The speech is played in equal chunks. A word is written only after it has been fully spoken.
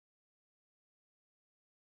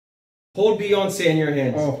Hold Beyonce in your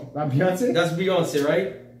hands. Oh, that Beyonce? That's Beyonce,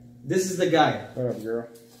 right? This is the guy. What up, girl?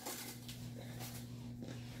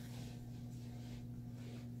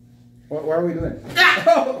 What are we doing?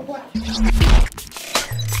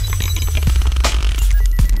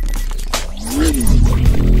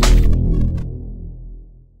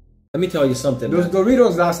 Let me tell you something. Those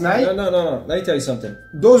Doritos last night? No. Let me tell you something.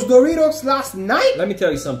 Those Doritos last night? Let me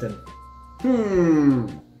tell you something.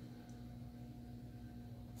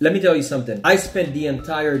 Let me tell you something. I spent the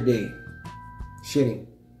entire day shitting.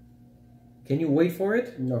 Can you wait for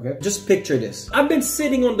it? Okay. Just picture this. I've been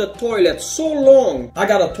sitting on the toilet so long. I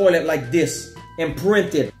got a toilet like this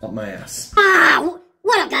imprinted up my ass. Ah,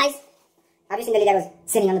 what up, guys? Have you seen the guy was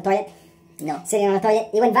sitting on the toilet? No. Sitting on the toilet?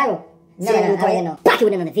 He went viral. No, on the toilet, no. Back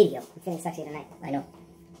with him on the video. I'm feeling sexy tonight. I know.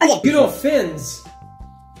 Okay. You know, fins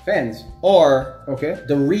are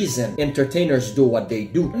the reason entertainers do what they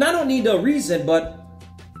do. Not only the reason, but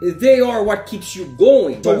they are what keeps you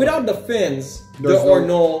going. So without the fans, there are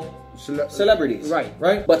no celebrities.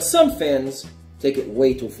 Right? But some fans take it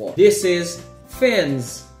way too far. This is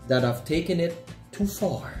fans that have taken it too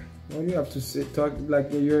far. Why do you have to talk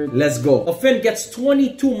like you're... Let's go. A fan gets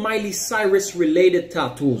 22 Miley Cyrus related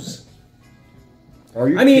tattoos. Are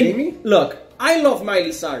you kidding me? Look, I love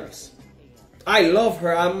Miley Cyrus. I love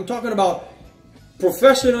her. I'm talking about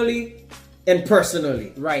professionally and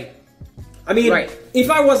personally. Right. I mean, if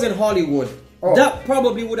I was in Hollywood, that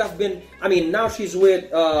probably would have been... I mean, now she's with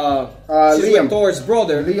Liam. With Thor's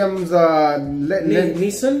brother. Liam's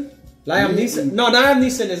Neeson? Liam Neeson? No, Liam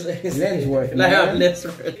Neeson is Hemsworth. Liam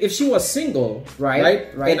Neeson. If she was single, right,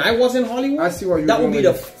 and I was in Hollywood, I see what you're that would be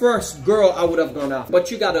doing. the first girl I would have gone after. But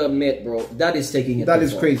you gotta admit, bro, that is taking it. That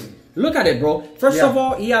is crazy. Look at it, bro. First of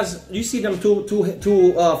all, he has. You see them two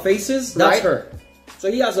faces? That's her. So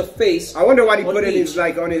he has a face. I wonder what he put in his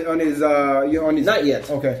on his. Not yet.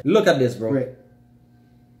 Okay. Look at this, bro. Wait.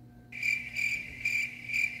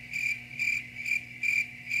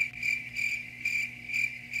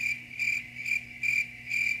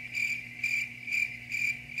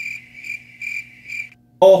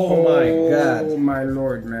 Oh my God. Oh my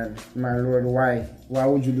Lord, man. My Lord, why? Why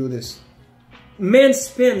would you do this? Man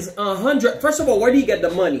spends 100. First of all, where do you get the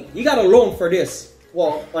money? You got a loan for this.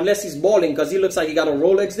 Well, unless he's balling, because he looks like he got a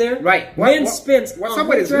Rolex there. Right. Man spends what's up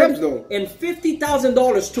with his lips, though? And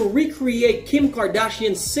 $50,000 to recreate Kim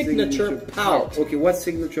Kardashian's signature pout. Okay, what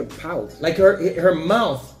signature pout? Like her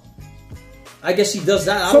mouth. I guess she does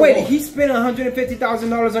that. So wait, he spent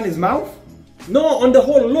 $150,000 on his mouth? No, on the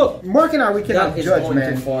whole look. Mark and I, we cannot judge,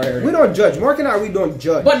 man. Too far. We don't judge. Mark and I, we don't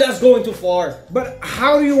judge. But that's going too far. But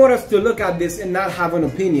how do you want us to look at this and not have an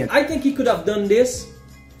opinion? I think he could have done this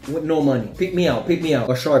with no money. Pick me out. A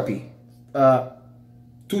Sharpie.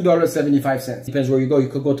 $2.75. Depends where you go. You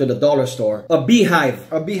could go to the dollar store. A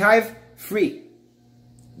beehive. A beehive, free.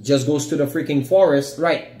 Just goes to the freaking forest.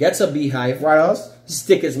 Right. Gets a beehive. What else?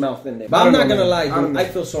 Stick his mouth in there. But I'm not gonna lie, dude. I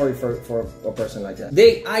feel sorry for a person like that.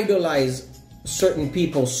 They idolize certain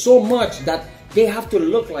people so much that they have to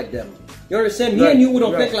look like them. You understand? Me and you, we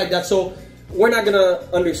don't think like that, so we're not gonna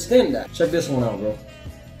understand that. Check this one out, bro.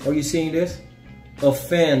 Are you seeing this? A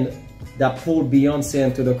fan that pulled Beyonce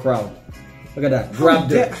into the crowd. Look at that.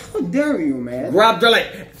 Grabbed her. How dare you, man? Grabbed her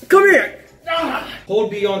like, come here!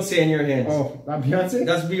 Hold Beyonce in your hands. Oh, that Beyonce?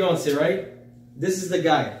 That's Beyonce, right? This is the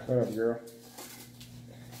guy. What up, girl?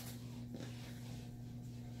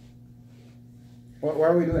 What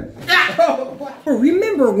are we doing?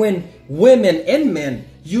 Remember when women and men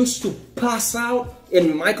used to pass out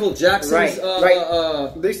in Michael Jackson's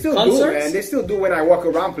They still concerts? do, man. They still do when I walk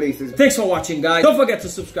around places. Thanks for watching, guys. Don't forget to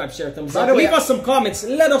subscribe, share, thumbs up. Leave us some comments.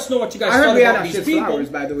 Let us know what you guys thought about these people.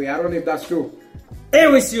 By the way, I don't know if that's true.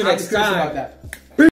 And we'll see you next time. About that.